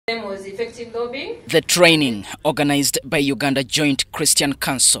Was effective lobbying. The training, organized by Uganda Joint Christian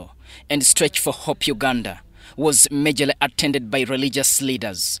Council and Stretch for Hope Uganda, was majorly attended by religious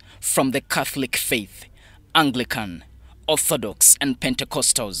leaders from the Catholic faith, Anglican, Orthodox and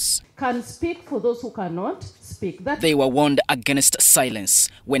Pentecostals. Can speak for those who cannot speak. They were warned against silence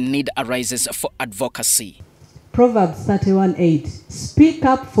when need arises for advocacy. Proverbs 31:8. Speak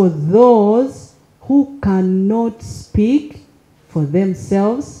up for those who cannot speak for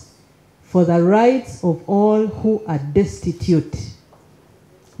themselves, for the rights of all who are destitute.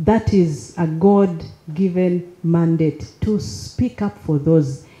 That is a God-given mandate to speak up for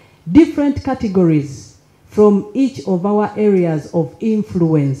those different categories from each of our areas of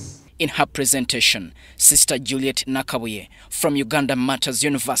influence. In her presentation, Sister Juliet Nakabuye from Uganda Matters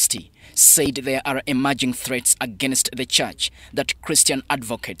University said there are emerging threats against the church that Christian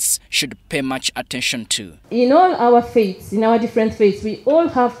advocates should pay much attention to. In all our faiths, in our different faiths, we all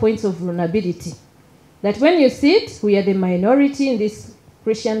have points of vulnerability. That when you sit, we are the minority in this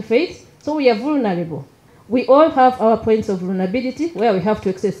Christian faith, so we are vulnerable. We all have our points of vulnerability where we have to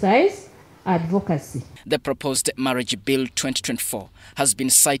exercise advocacy. The proposed Marriage Bill 2024 has been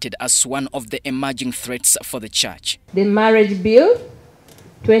cited as one of the emerging threats for the church. The Marriage Bill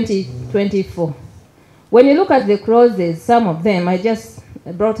 2024. When you look at the clauses, some of them, I just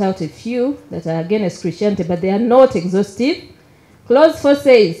brought out a few that are against Christianity, but they are not exhaustive. Clause 4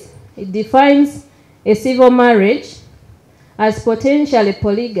 says, it defines a civil marriage as potentially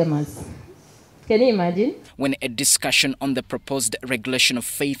polygamous. Can you imagine? When a discussion on the proposed regulation of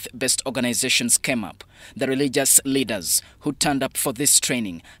faith-based organizations came up, the religious leaders who turned up for this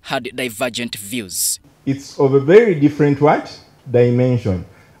training had divergent views. It's of a very different dimension,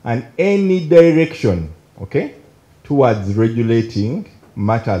 and any direction, towards regulating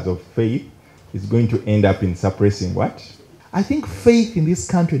matters of faith is going to end up in suppressing what? I think faith in this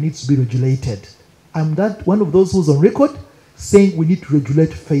country needs to be regulated. I'm one of those who's on record saying we need to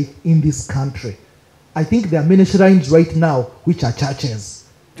regulate faith in this country. I think there are many shrines right now which are churches.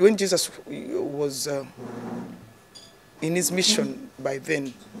 When Jesus was in his mission by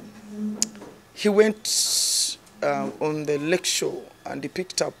then, he went on the lake shore and he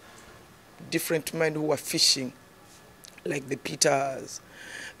picked up different men who were fishing, like the Peters,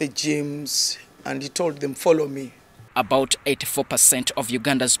 the James, and he told them, follow me. About 84% of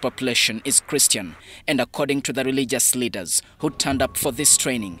Uganda's population is Christian, and according to the religious leaders who turned up for this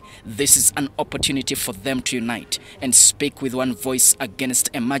training, this is an opportunity for them to unite and speak with one voice against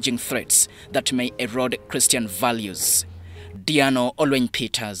emerging threats that may erode Christian values. Diano Olwen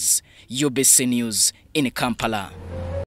Peters, UBC News in Kampala.